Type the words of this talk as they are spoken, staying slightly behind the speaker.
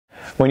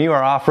When you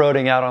are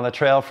off-roading out on the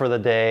trail for the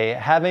day,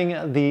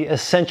 having the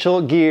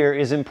essential gear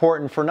is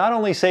important for not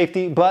only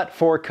safety, but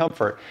for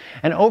comfort.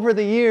 And over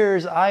the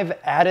years, I've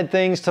added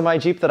things to my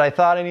Jeep that I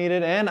thought I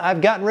needed, and I've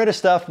gotten rid of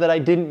stuff that I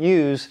didn't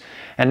use.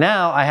 And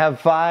now I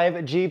have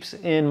 5 Jeeps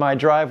in my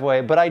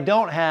driveway, but I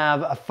don't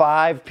have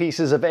 5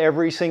 pieces of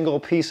every single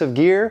piece of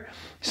gear.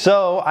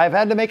 So I've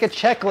had to make a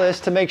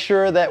checklist to make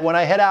sure that when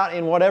I head out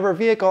in whatever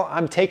vehicle,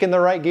 I'm taking the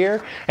right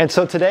gear. And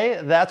so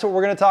today, that's what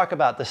we're going to talk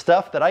about, the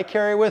stuff that I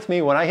carry with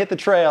me when I hit the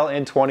trail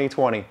in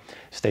 2020.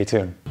 Stay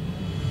tuned.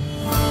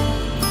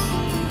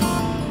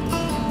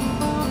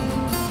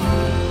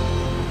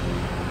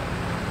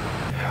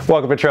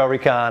 Welcome to Trail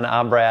Recon,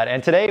 I'm Brad,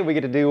 and today we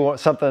get to do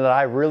something that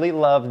I really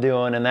love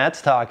doing, and that's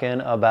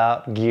talking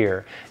about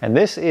gear. And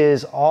this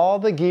is all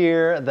the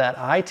gear that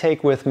I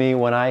take with me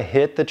when I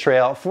hit the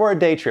trail for a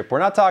day trip. We're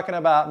not talking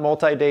about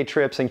multi-day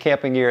trips and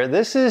camping gear.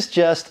 This is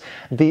just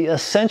the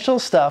essential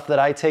stuff that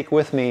I take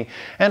with me.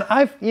 And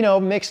I've,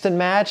 mixed and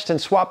matched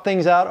and swapped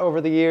things out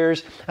over the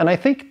years. And I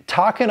think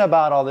talking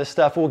about all this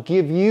stuff will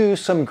give you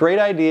some great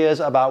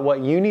ideas about what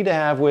you need to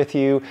have with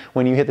you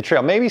when you hit the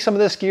trail. Maybe some of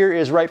this gear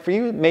is right for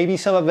you. Maybe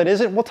some of it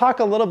isn't. We'll talk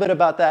a little bit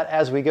about that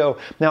as we go.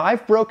 Now,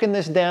 I've broken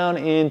this down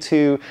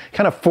into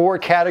kind of 4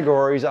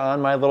 categories on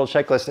my little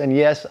checklist. And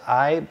yes,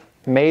 I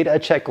made a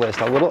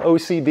checklist, a little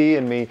OCD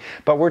in me,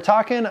 but we're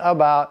talking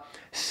about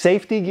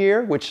safety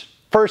gear, which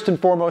first and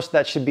foremost,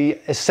 that should be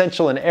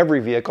essential in every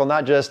vehicle,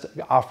 not just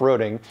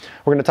off-roading.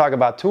 We're going to talk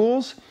about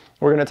tools.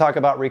 We're going to talk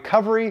about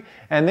recovery,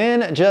 and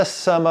then just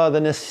some of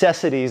the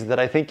necessities that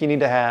I think you need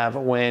to have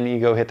when you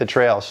go hit the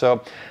trail.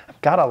 So I've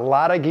got a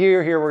lot of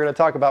gear here we're going to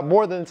talk about,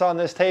 more than it's on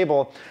this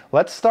table.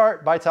 Let's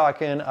start by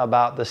talking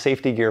about the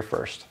safety gear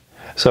first.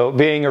 So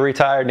being a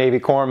retired Navy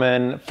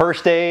corpsman,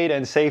 first aid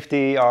and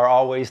safety are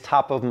always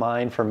top of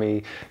mind for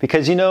me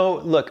because,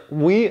 look,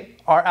 we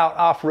are out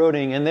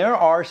off-roading and there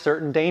are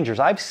certain dangers.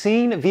 I've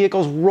seen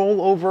vehicles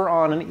roll over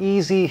on an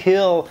easy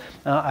hill.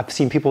 I've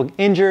seen people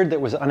injured that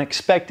was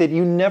unexpected.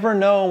 You never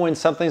know when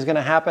something's going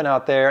to happen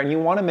out there, and you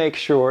want to make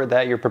sure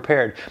that you're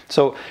prepared.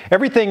 So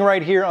everything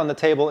right here on the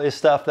table is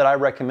stuff that I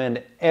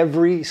recommend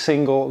every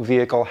single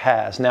vehicle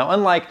has. Now,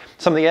 unlike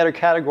some of the other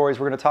categories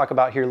we're going to talk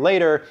about here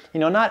later,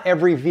 not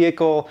every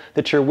vehicle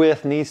that you're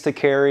with needs to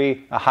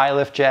carry a high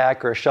lift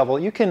jack or a shovel.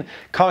 You can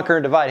conquer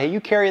and divide. Hey,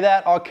 you carry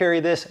that, I'll carry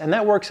this, and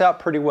that works out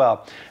pretty well.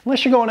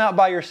 Unless you're going out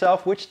by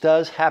yourself, which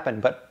does happen,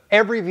 but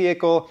every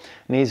vehicle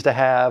needs to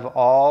have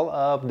all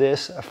of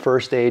this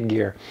first aid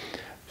gear.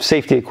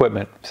 Safety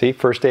equipment. See,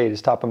 first aid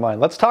is top of mind.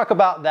 Let's talk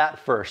about that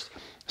first.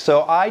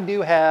 So I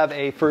do have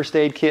a first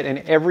aid kit in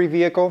every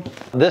vehicle.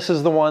 This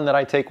is the one that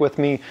I take with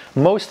me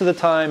most of the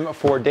time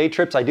for day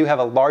trips. I do have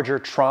a larger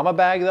trauma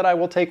bag that I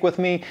will take with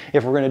me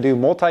if we're going to do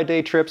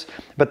multi-day trips.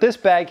 But this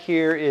bag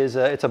here is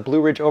it's a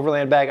Blue Ridge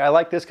Overland bag. I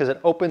like this because it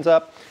opens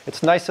up.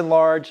 It's nice and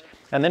large.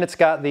 And then it's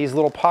got these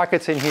little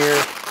pockets in here,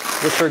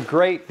 which are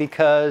great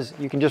because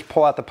you can just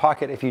pull out the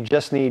pocket if you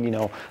just need,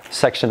 a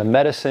section of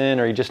medicine,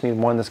 or you just need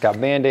one that's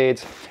got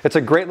Band-Aids. It's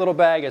a great little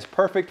bag. It's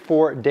perfect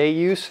for day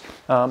use.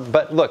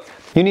 But look,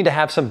 you need to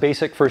have some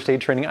basic first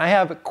aid training. I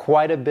have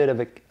quite a bit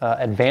of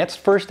advanced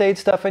first aid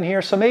stuff in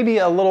here, so maybe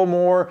a little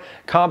more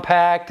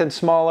compact and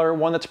smaller,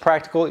 one that's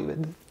practical.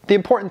 The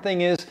important thing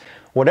is,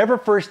 whatever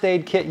first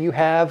aid kit you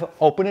have,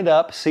 open it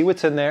up, see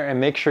what's in there, and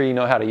make sure you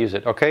know how to use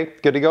it, okay?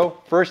 Good to go?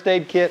 First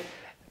aid kit.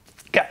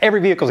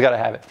 Every vehicle's got to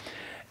have it.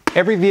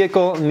 Every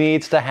vehicle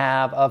needs to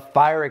have a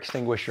fire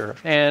extinguisher,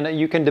 and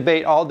you can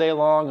debate all day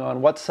long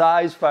on what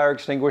size fire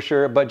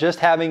extinguisher, but just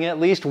having at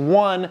least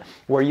one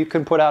where you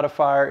can put out a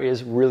fire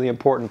is really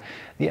important.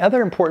 The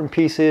other important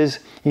piece is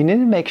you need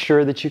to make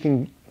sure that you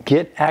can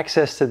get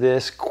access to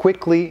this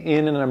quickly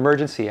in an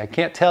emergency. I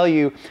can't tell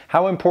you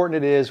how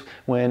important it is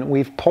when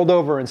we've pulled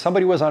over and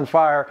somebody was on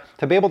fire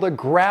to be able to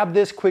grab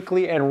this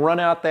quickly and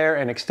run out there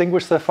and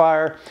extinguish the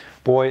fire.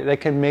 Boy, that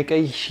can make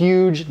a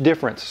huge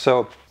difference.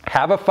 So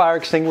have a fire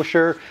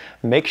extinguisher,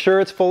 make sure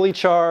it's fully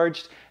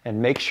charged,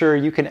 and make sure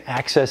you can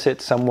access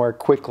it somewhere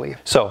quickly.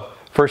 So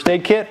first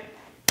aid kit,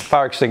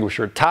 fire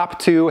extinguisher, top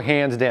 2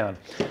 hands down.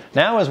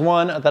 Now is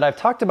one that I've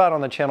talked about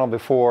on the channel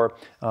before,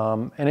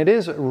 and it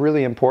is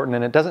really important,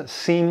 and it doesn't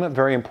seem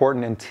very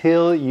important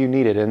until you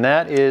need it, and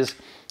that is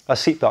a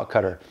seatbelt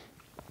cutter.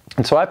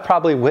 And so I've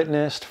probably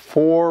witnessed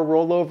 4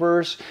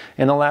 rollovers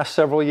in the last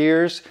several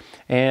years.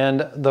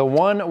 And the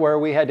one where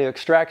we had to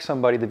extract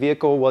somebody, the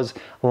vehicle was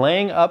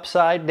laying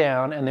upside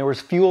down and there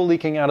was fuel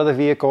leaking out of the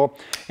vehicle,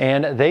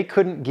 and they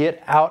couldn't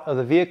get out of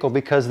the vehicle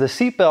because the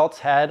seatbelts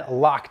had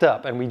locked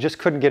up and we just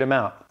couldn't get them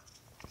out.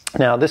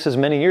 Now, this is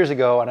many years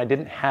ago and I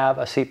didn't have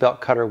a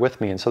seatbelt cutter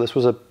with me, and so this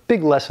was a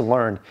big lesson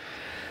learned.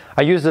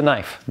 I used a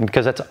knife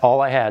because that's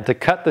all I had to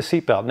cut the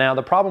seatbelt. Now,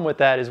 the problem with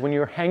that is when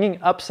you're hanging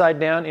upside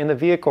down in the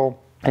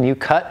vehicle and you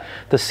cut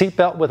the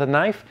seatbelt with a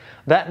knife,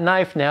 that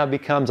knife now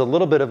becomes a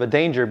little bit of a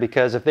danger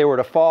because if they were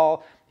to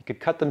fall, you could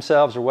cut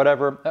themselves or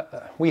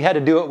whatever. We had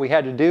to do what we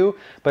had to do,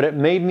 but it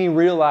made me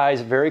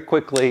realize very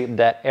quickly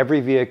that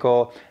every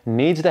vehicle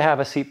needs to have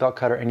a seatbelt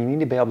cutter and you need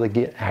to be able to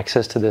get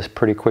access to this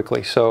pretty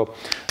quickly. So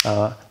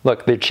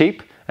look, they're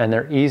cheap. and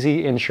they're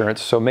easy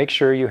insurance. So make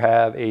sure you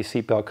have a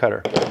seatbelt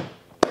cutter.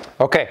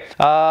 Okay,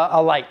 a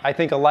light. I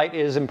think a light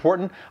is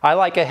important. I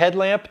like a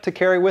headlamp to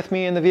carry with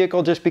me in the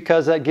vehicle just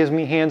because that gives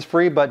me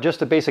hands-free, but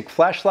just a basic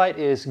flashlight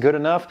is good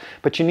enough.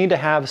 But you need to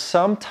have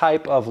some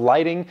type of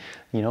lighting.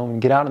 You know,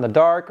 get out in the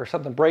dark or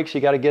something breaks,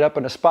 you got to get up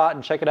in a spot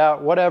and check it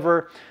out,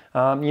 whatever.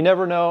 You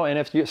never know, and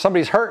if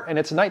somebody's hurt and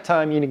it's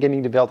nighttime, you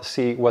need to be able to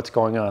see what's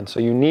going on. So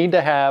you need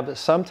to have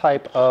some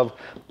type of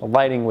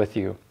lighting with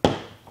you.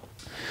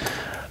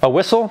 A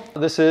whistle.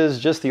 This is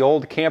just the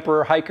old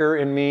camper hiker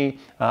in me.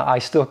 I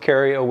still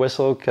carry a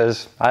whistle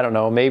because, I don't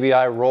know, maybe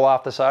I roll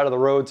off the side of the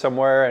road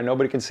somewhere and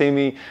nobody can see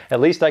me. At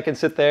least I can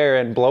sit there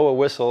and blow a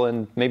whistle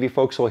and maybe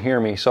folks will hear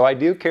me. So I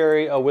do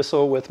carry a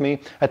whistle with me.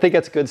 I think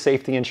that's good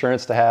safety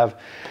insurance to have.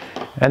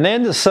 And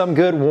then some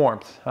good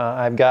warmth.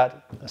 I've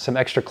got some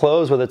extra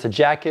clothes, whether it's a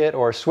jacket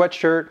or a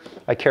sweatshirt.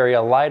 I carry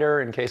a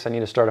lighter in case I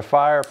need to start a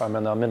fire. If I'm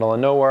in the middle of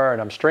nowhere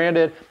and I'm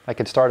stranded, I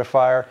can start a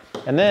fire.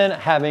 And then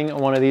having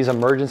one of these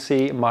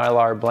emergency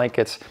Mylar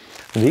blankets.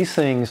 These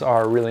things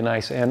are really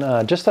nice.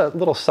 And just a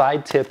little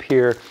side tip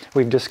here,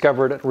 we've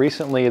discovered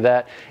recently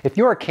that if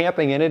you are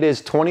camping and it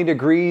is 20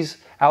 degrees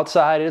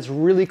outside, it's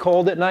really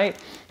cold at night,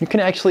 you can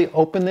actually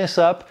open this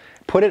up,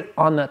 put it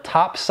on the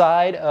top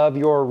side of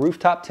your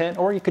rooftop tent,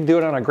 or you could do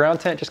it on a ground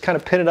tent, just kind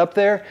of pin it up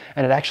there,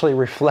 and it actually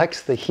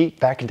reflects the heat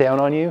back down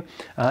on you,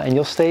 and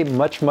you'll stay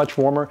much, much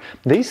warmer.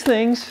 These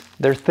things,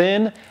 they're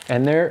thin,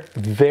 and they're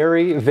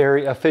very,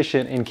 very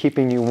efficient in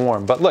keeping you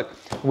warm. But look,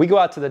 we go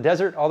out to the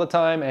desert all the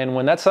time, and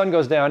when that sun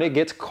goes down, it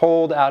gets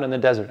cold out in the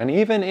desert. And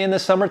even in the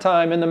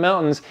summertime in the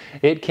mountains,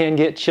 it can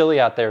get chilly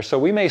out there. So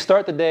we may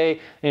start the day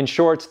in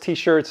shorts,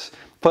 t-shirts,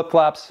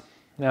 flip-flops.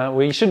 Now,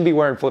 well, you shouldn't be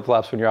wearing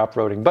flip-flops when you're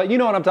off-roading, but you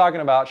know what I'm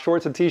talking about,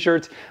 shorts and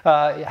t-shirts.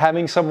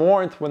 Having some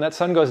warmth when that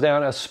sun goes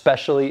down,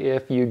 especially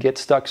if you get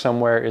stuck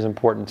somewhere, is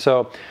important.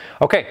 So,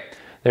 okay,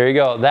 there you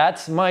go.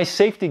 That's my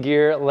safety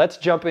gear. Let's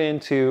jump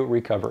into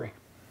recovery.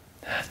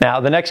 Now,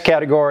 the next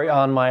category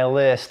on my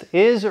list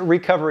is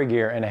recovery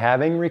gear, and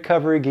having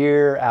recovery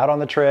gear out on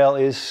the trail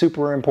is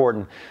super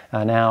important.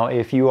 Now,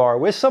 if you are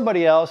with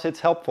somebody else,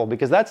 it's helpful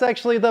because that's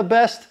actually the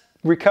best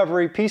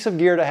recovery piece of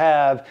gear to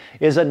have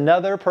is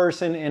another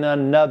person in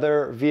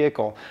another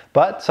vehicle.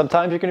 But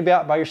sometimes you're going to be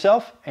out by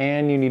yourself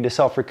and you need to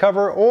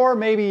self-recover, or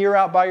maybe you're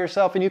out by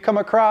yourself and you come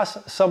across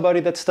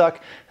somebody that's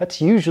stuck.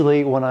 That's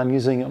usually when I'm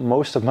using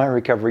most of my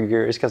recovery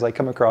gear, is because I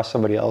come across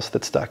somebody else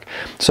that's stuck.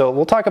 So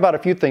we'll talk about a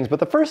few things, but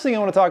the first thing I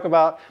want to talk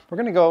about, we're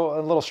going to go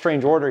a little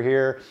strange order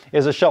here,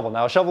 is a shovel.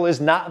 Now, a shovel is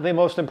not the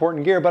most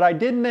important gear, but I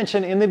did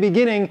mention in the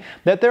beginning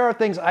that there are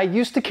things I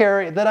used to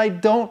carry that I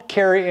don't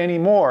carry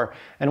anymore.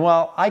 And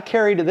while I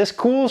carried this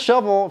cool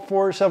shovel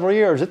for several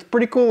years, it's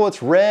pretty cool,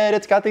 it's red,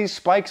 it's got these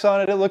spikes on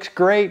it, it looks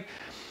great,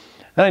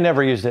 and I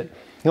never used it.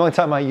 The only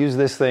time I used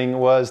this thing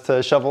was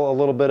to shovel a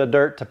little bit of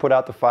dirt to put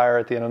out the fire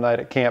at the end of the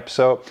night at camp.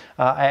 So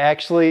I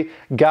actually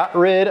got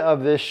rid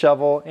of this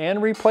shovel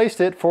and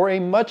replaced it for a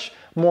much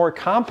more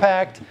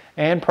compact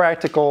and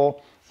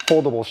practical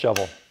foldable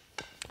shovel.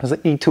 It's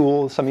an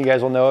e-tool. Some of you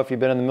guys will know if you've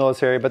been in the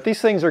military, but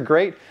these things are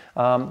great.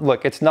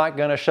 Look, it's not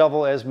going to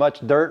shovel as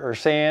much dirt or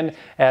sand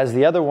as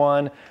the other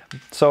one,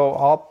 so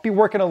I'll be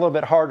working a little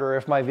bit harder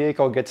if my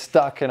vehicle gets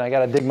stuck and I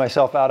got to dig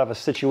myself out of a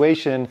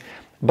situation,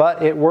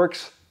 but it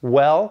works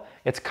well.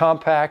 It's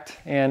compact,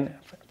 and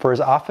for as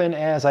often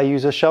as I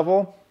use a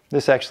shovel,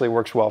 this actually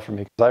works well for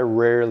me because I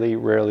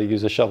rarely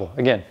use a shovel.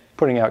 Again,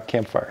 putting out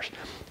campfires.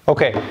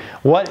 Okay,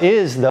 what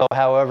is, though,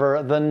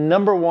 however, the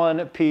number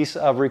one piece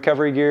of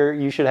recovery gear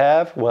you should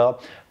have?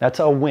 Well, that's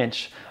a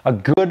winch. A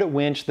good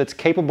winch that's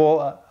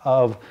capable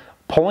of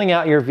pulling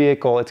out your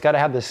vehicle. It's got to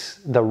have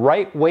the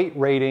right weight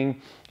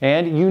rating,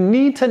 and you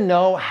need to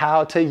know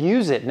how to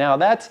use it. Now,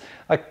 that's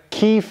a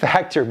key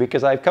factor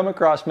because I've come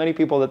across many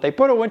people that they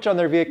put a winch on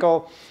their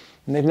vehicle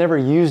and they've never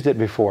used it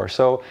before.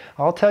 So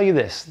I'll tell you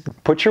this,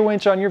 put your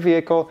winch on your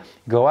vehicle,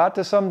 go out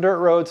to some dirt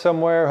road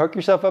somewhere, hook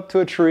yourself up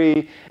to a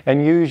tree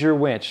and use your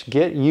winch.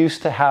 Get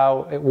used to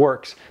how it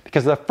works,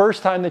 because the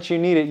first time that you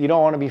need it, you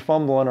don't want to be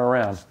fumbling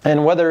around.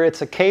 And whether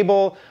it's a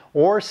cable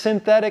or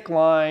synthetic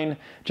line,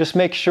 just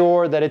make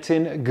sure that it's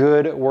in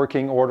good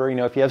working order. You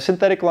know, if you have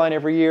synthetic line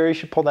every year, you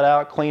should pull that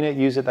out, clean it,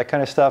 use it, that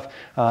kind of stuff.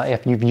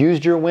 If you've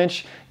used your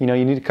winch, you know,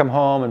 you need to come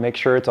home and make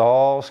sure it's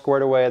all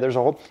squared away. There's a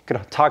whole,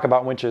 could talk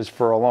about winches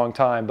for a long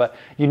time, but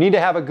you need to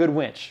have a good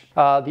winch.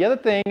 The other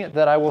thing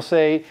that I will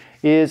say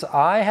is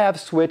I have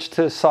switched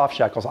to soft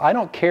shackles. I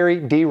don't carry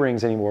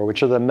D-rings anymore,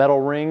 which are the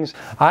metal rings.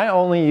 I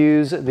only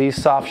use these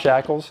soft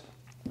shackles.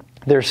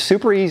 They're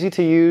super easy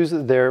to use.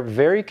 They're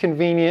very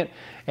convenient.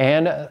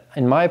 And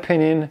in my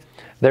opinion,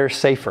 they're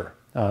safer.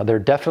 They're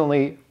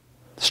definitely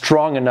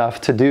strong enough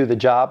to do the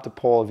job to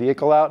pull a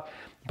vehicle out.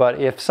 But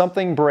if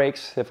something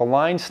breaks, if a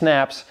line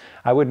snaps,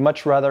 I would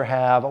much rather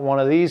have one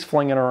of these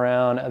flinging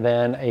around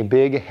than a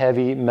big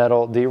heavy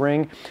metal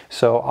D-ring.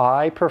 So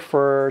I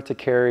prefer to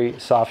carry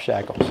soft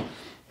shackles.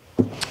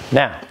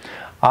 Now,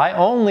 I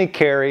only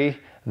carry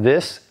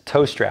this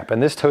toe strap,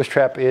 and this toe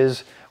strap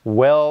is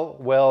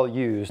well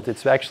used.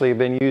 It's actually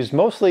been used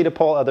mostly to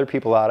pull other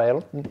people out.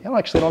 I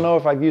actually don't know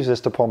if I've used this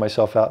to pull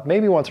myself out,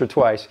 maybe once or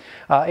twice.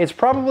 It's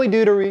probably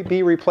due to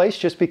be replaced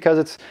just because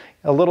it's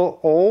a little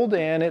old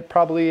and it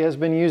probably has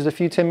been used a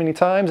few too many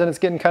times and it's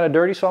getting kind of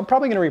dirty, so I'm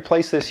probably going to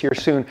replace this here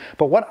soon.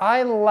 But what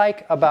I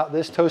like about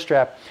this tow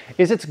strap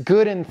is it's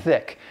good and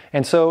thick,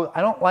 and so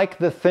I don't like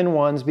the thin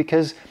ones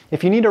because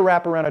if you need to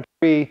wrap around a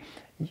tree,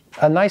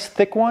 a nice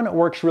thick one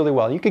works really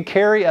well. You could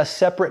carry a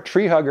separate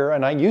tree hugger,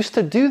 and I used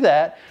to do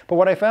that, but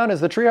what I found is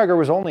the tree hugger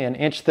was only an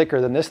inch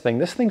thicker than this thing.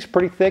 This thing's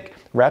pretty thick,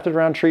 wrapped it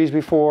around trees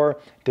before,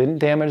 didn't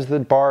damage the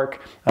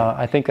bark.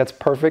 I think that's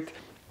perfect.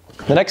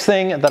 The next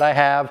thing that I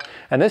have,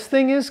 and this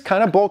thing is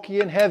kind of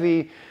bulky and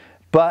heavy,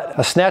 but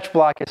a snatch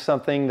block is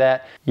something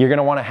that you're going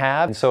to want to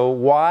have. And so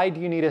why do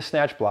you need a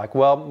snatch block?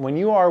 Well, when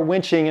you are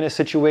winching in a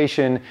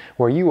situation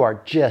where you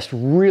are just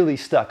really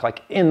stuck,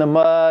 like in the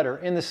mud or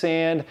in the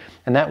sand,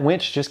 and that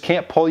winch just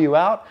can't pull you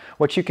out,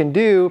 what you can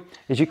do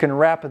is you can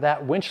wrap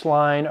that winch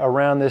line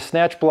around this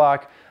snatch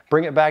block,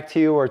 bring it back to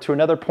you or to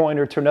another point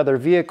or to another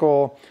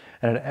vehicle,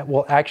 and it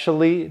will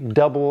actually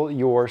double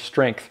your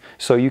strength.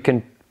 So you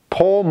can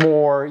pull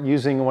more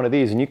using one of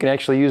these, and you can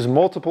actually use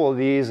multiple of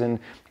these and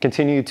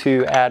continue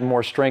to add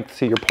more strength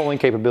to your pulling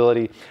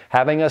capability.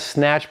 Having a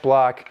snatch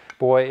block,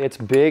 boy, it's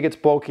big, it's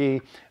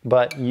bulky,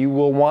 but you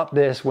will want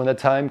this when the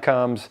time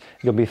comes.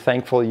 You'll be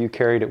thankful you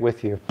carried it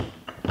with you.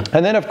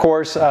 And then, of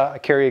course,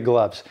 carry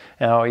gloves.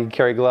 Now, you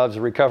carry gloves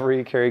of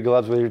recovery, carry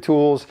gloves with your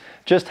tools.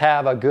 Just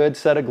have a good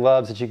set of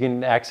gloves that you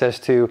can access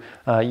to.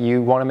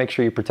 You want to make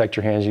sure you protect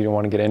your hands. You don't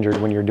want to get injured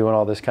when you're doing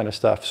all this kind of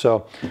stuff.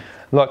 So,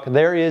 look,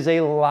 there is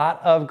a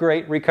lot of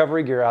great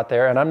recovery gear out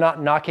there, and I'm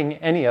not knocking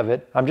any of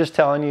it. I'm just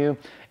telling you,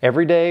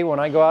 every day when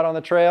I go out on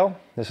the trail,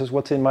 this is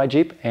what's in my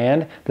Jeep,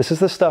 and this is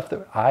the stuff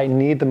that I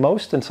need the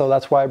most, and so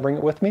that's why I bring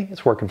it with me.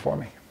 It's working for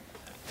me.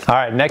 All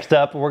right, next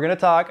up, we're going to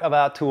talk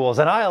about tools,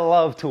 and I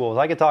love tools.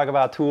 I could talk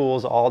about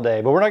tools all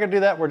day, but we're not going to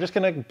do that. We're just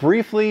going to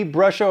briefly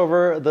brush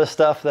over the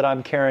stuff that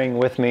I'm carrying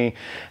with me.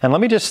 And let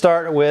me just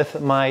start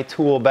with my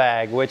tool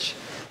bag, which,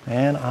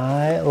 man,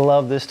 I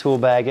love this tool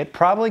bag. It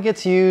probably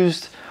gets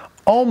used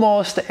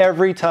almost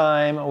every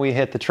time we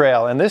hit the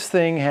trail, and this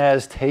thing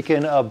has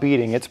taken a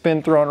beating. It's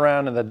been thrown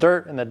around in the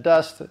dirt, in the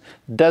dust,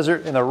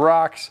 desert, in the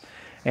rocks,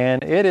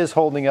 and it is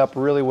holding up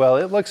really well.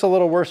 It looks a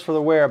little worse for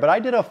the wear, but I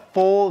did a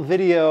full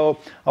video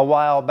a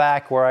while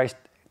back where I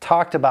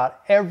talked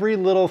about every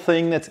little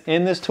thing that's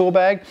in this tool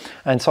bag,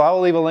 and so I will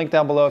leave a link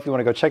down below if you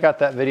want to go check out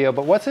that video.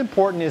 But what's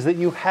important is that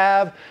you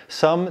have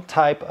some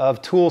type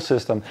of tool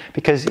system,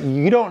 because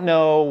you don't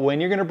know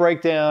when you're going to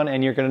break down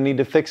and you're going to need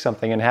to fix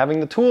something, and having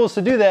the tools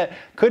to do that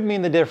could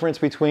mean the difference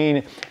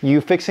between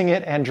you fixing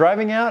it and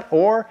driving out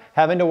or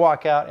having to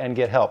walk out and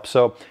get help.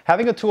 So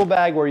having a tool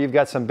bag where you've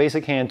got some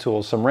basic hand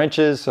tools, some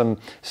wrenches, some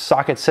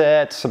socket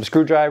sets, some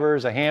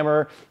screwdrivers, a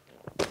hammer,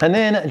 and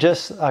then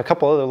just a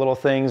couple other little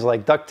things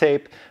like duct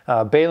tape,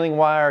 baling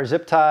wire,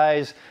 zip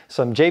ties,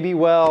 some JB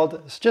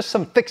Weld, just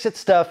some fix-it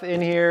stuff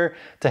in here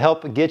to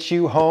help get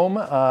you home.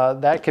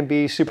 That can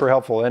be super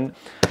helpful. And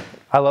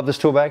I love this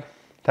tool bag.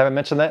 Haven't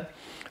mentioned that?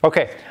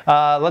 Okay,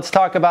 let's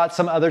talk about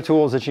some other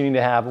tools that you need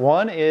to have.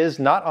 One is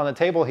not on the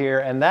table here,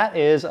 and that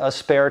is a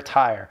spare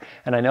tire.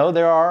 And I know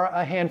there are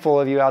a handful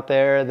of you out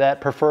there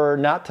that prefer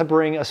not to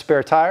bring a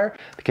spare tire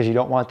because you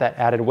don't want that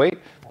added weight.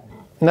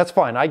 And that's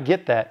fine, I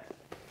get that.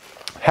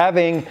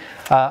 Having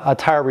a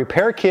tire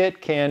repair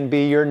kit can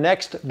be your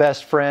next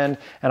best friend,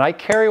 and I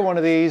carry one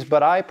of these,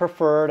 but I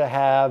prefer to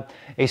have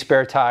a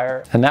spare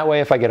tire, and that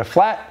way if I get a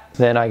flat,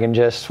 then I can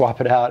just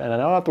swap it out and I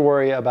don't have to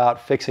worry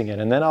about fixing it,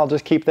 and then I'll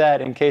just keep that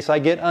in case I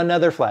get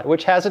another flat,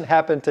 which hasn't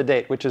happened to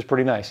date, which is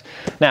pretty nice.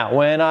 Now,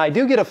 when I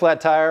do get a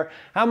flat tire,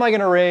 how am I going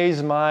to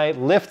raise my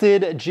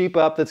lifted Jeep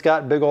up that's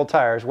got big old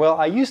tires? Well,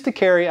 I used to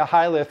carry a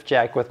high lift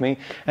jack with me,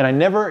 and I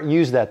never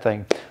used that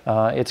thing.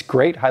 It's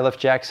great. High lift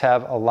jacks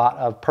have a lot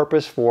of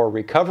purpose for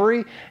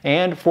recovery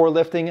and for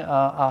lifting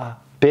a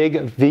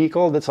big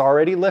vehicle that's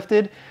already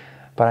lifted,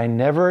 but I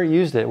never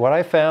used it. What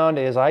I found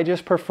is I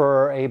just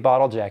prefer a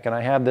bottle jack, and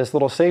I have this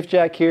little safe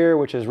jack here,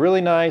 which is really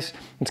nice.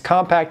 It's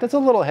compact, it's a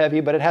little heavy,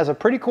 but it has a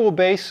pretty cool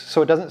base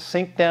so it doesn't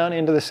sink down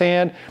into the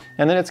sand,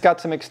 and then it's got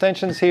some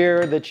extensions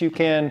here that you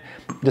can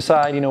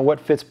decide, you know,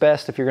 what fits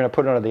best if you're going to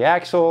put it under the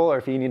axle or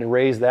if you need to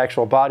raise the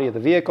actual body of the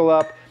vehicle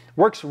up.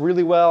 Works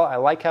really well. I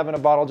like having a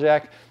bottle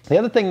jack. The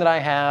other thing that I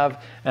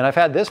have, and I've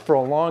had this for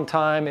a long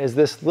time, is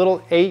this little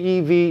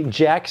AEV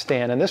jack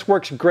stand, and this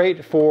works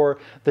great for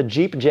the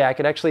Jeep jack.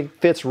 It actually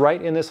fits right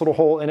in this little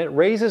hole, and it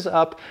raises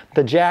up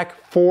the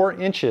jack 4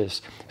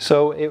 inches.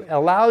 So it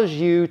allows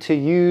you to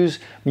use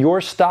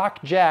your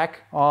stock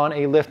jack on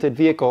a lifted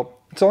vehicle.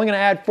 It's only going to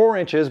add 4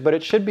 inches, but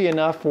it should be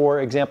enough.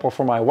 For example,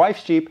 for my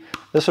wife's Jeep,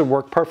 this would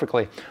work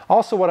perfectly.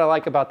 Also, what I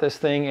like about this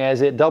thing is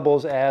it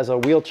doubles as a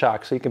wheel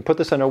chock. So you can put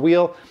this on a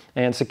wheel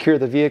and secure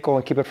the vehicle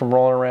and keep it from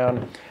rolling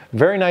around.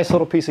 Very nice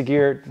little piece of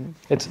gear.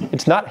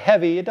 It's not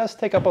heavy. It does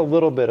take up a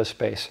little bit of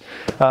space.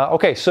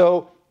 Okay,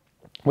 so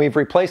we've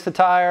replaced the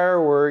tire,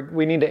 or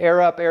we need to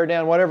air up, air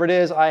down, whatever it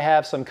is, I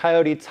have some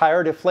Coyote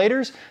tire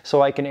deflators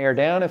so I can air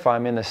down if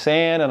I'm in the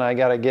sand and I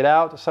got to get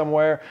out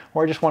somewhere,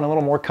 or I just want a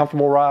little more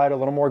comfortable ride, a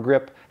little more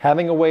grip.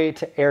 Having a way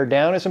to air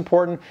down is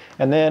important.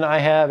 And then I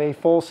have a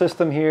full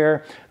system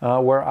here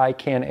where I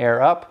can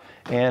air up,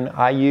 and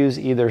I use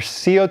either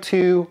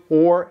CO2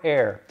 or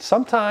air.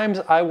 Sometimes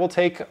I will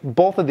take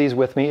both of these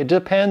with me. It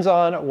depends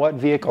on what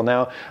vehicle.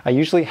 Now, I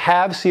usually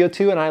have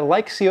CO2, and I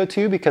like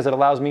CO2 because it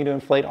allows me to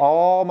inflate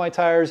all my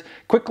tires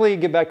quickly,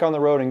 get back on the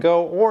road and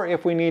go. Or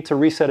if we need to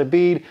reset a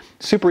bead,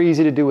 super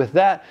easy to do with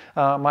that.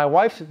 My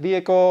wife's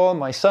vehicle,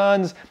 my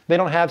son's, they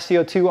don't have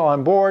CO2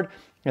 on board.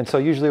 And so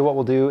usually what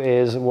we'll do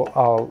is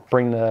I'll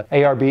bring the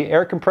ARB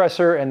air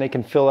compressor and they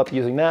can fill up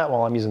using that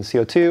while I'm using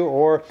CO2.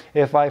 Or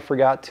if I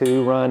forgot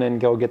to run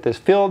and go get this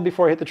filled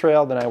before I hit the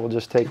trail, then I will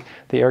just take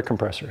the air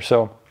compressor.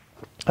 So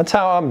that's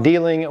how I'm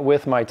dealing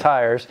with my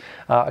tires.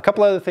 A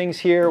couple other things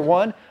here.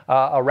 One,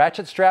 a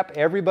ratchet strap.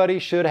 Everybody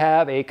should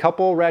have a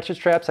couple ratchet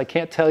straps. I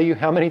can't tell you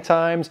how many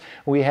times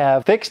we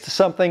have fixed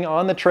something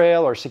on the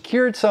trail or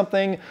secured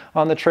something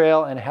on the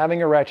trail, and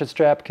having a ratchet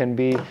strap can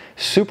be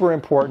super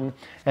important.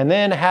 And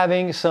then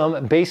having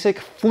some basic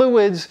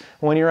fluids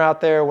when you're out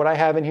there. What I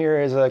have in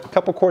here is a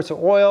couple quarts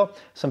of oil,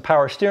 some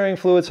power steering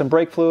fluid, some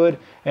brake fluid,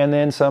 and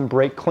then some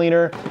brake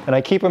cleaner. And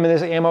I keep them in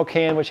this ammo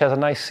can, which has a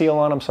nice seal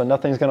on them so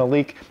nothing's gonna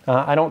leak.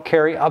 I don't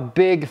carry a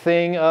big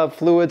thing of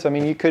fluids. I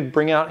mean, you could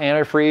bring out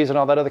antifreeze and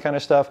all that other kind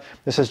of stuff.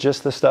 This is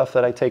just the stuff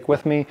that I take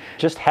with me.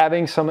 Just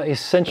having some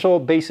essential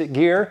basic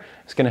gear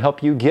is gonna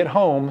help you get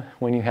home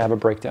when you have a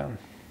breakdown.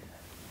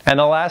 And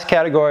the last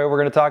category we're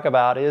going to talk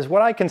about is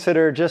what I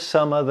consider just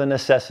some of the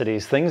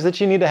necessities, things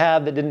that you need to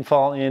have that didn't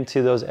fall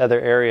into those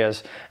other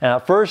areas.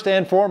 First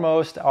and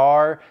foremost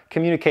are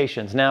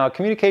communications. Now,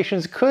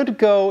 communications could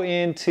go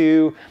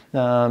into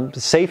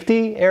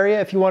safety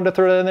area if you wanted to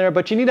throw that in there,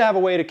 but you need to have a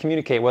way to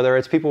communicate, whether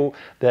it's people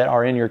that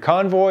are in your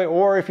convoy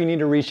or if you need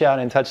to reach out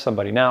and touch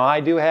somebody. Now, I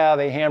do have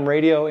a ham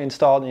radio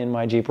installed in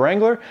my Jeep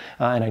Wrangler,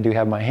 and I do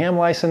have my ham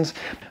license.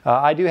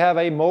 I do have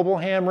a mobile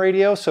ham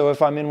radio, so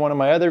if I'm in one of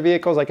my other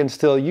vehicles, I can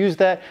still use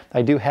that.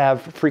 I do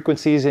have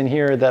frequencies in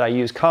here that I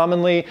use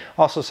commonly,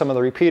 also some of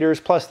the repeaters,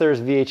 plus there's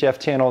VHF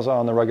channels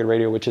on the rugged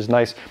radio, which is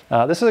nice.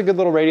 This is a good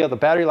little radio. The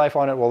battery life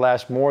on it will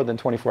last more than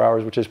 24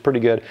 hours, which is pretty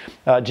good.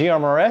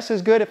 GRMS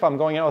is good if I'm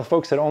going out with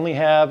folks that only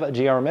have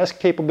GRMS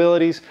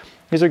capabilities.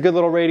 These are good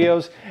little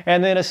radios.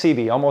 And then a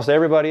CB. Almost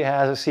everybody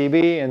has a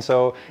CB, and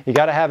so you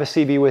got to have a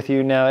CB with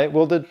you. Now, it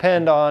will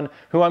depend on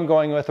who I'm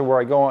going with or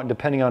where I go on,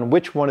 depending on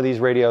which one of these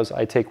radios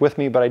I take with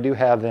me, but I do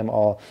have them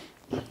all.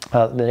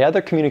 The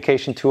other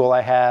communication tool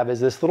I have is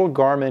this little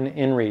Garmin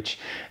InReach,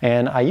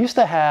 and I used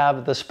to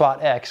have the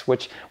Spot X,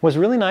 which was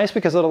really nice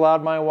because it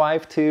allowed my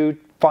wife to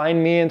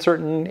find me in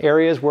certain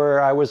areas where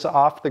I was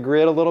off the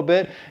grid a little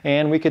bit,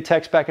 and we could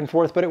text back and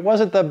forth, but it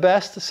wasn't the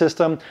best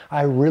system.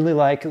 I really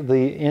like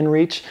the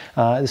InReach.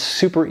 It's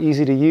super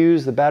easy to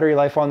use. The battery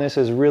life on this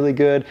is really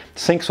good.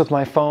 Syncs with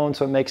my phone,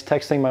 so it makes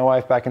texting my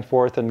wife back and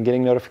forth and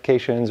getting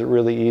notifications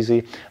really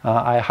easy.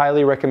 I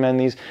highly recommend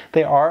these.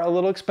 They are a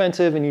little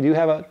expensive, and you do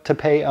have to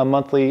pay a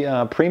monthly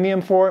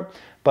premium for it,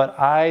 but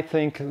I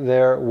think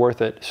they're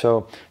worth it.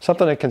 So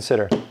something to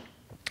consider.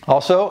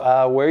 Also,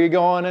 where are you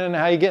going and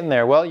how are you getting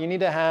there? Well, you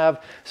need to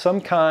have some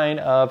kind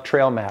of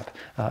trail map,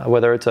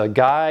 whether it's a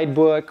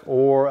guidebook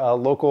or a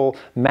local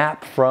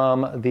map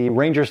from the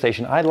ranger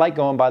station. I like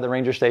going by the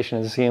ranger station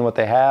and seeing what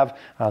they have.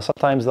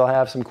 Sometimes they'll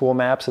have some cool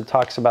maps that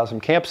talks about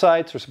some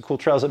campsites or some cool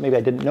trails that maybe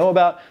I didn't know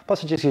about.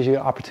 Plus, it just gives you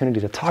an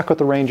opportunity to talk with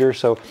the ranger.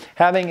 So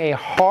having a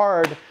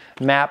hard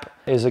map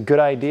is a good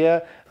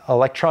idea.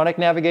 Electronic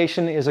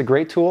navigation is a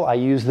great tool. I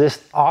use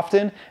this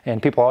often,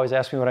 and people always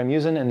ask me what I'm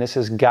using, and this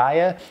is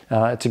Gaia.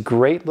 It's a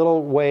great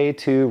little way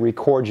to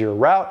record your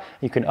route.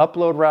 You can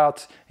upload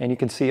routes, and you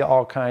can see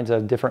all kinds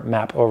of different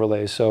map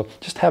overlays. So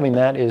just having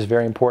that is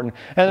very important.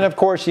 And then, of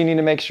course, you need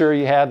to make sure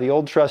you have the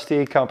old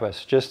trusty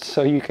compass, just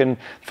so you can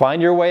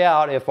find your way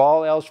out if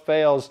all else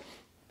fails.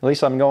 At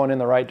least I'm going in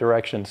the right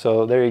direction.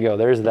 So there you go,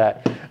 there's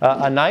that.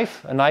 A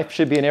knife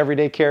should be an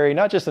everyday carry,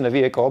 not just in a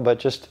vehicle, but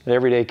just an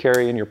everyday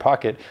carry in your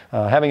pocket.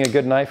 Having a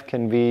good knife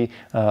can be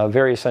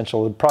very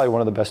essential, probably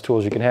one of the best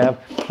tools you can have.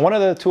 One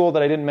other tool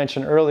that I didn't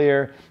mention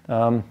earlier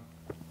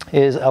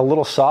is a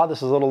little saw. This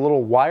is a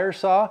little wire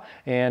saw,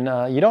 and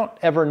you don't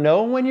ever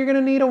know when you're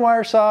gonna need a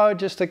wire saw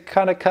just to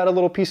kind of cut a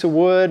little piece of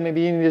wood. Maybe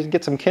you need to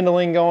get some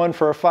kindling going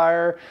for a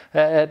fire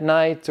at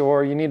night,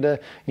 or you need to,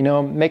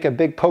 make a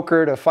big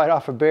poker to fight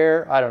off a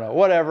bear. I don't know,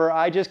 whatever.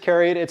 I just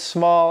carry it. It's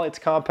small, it's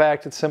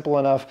compact, it's simple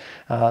enough.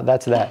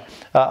 That's that.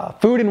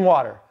 Food and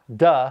water.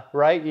 Duh,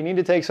 right? You need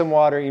to take some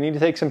water, you need to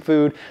take some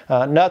food.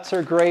 Nuts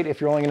are great if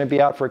you're only going to be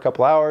out for a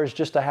couple hours,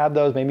 just to have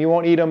those. Maybe you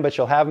won't eat them, but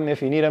you'll have them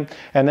if you need them.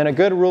 And then a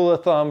good rule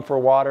of thumb for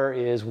water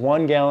is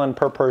 1 gallon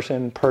per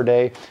person per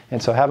day. And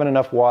so having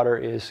enough water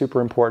is super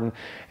important.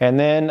 And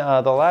then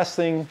the last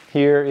thing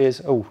here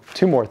is,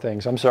 two more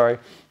things, I'm sorry.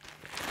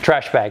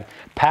 Trash bag.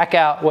 Pack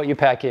out what you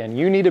pack in.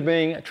 You need to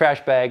bring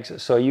trash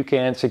bags so you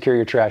can secure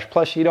your trash.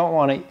 Plus, you don't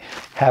want to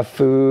have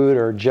food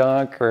or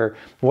junk or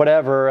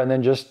whatever and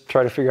then just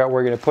try to figure out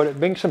where you're going to put it.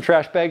 Bring some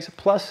trash bags.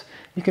 Plus,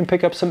 you can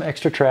pick up some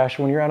extra trash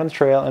when you're out on the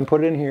trail and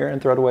put it in here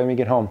and throw it away when you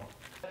get home.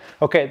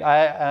 Okay,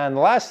 and the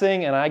last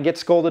thing, and I get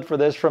scolded for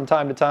this from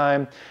time to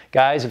time,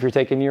 guys, if you're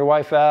taking your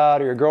wife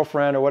out or your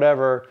girlfriend or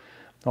whatever,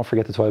 don't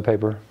forget the toilet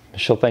paper.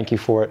 She'll thank you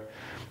for it.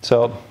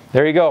 So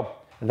there you go.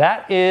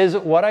 That is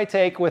what I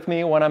take with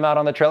me when I'm out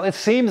on the trail. It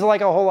seems like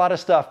a whole lot of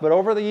stuff, but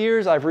over the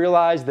years, I've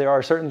realized there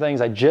are certain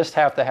things I just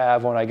have to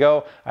have when I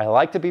go. I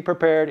like to be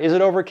prepared. Is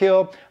it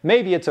overkill?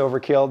 Maybe it's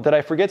overkill. Did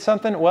I forget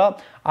something?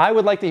 Well, I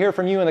would like to hear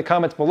from you in the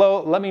comments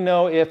below. Let me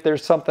know if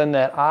there's something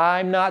that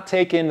I'm not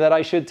taking that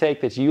I should take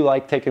that you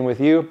like taking with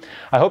you.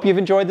 I hope you've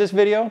enjoyed this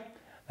video.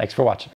 Thanks for watching.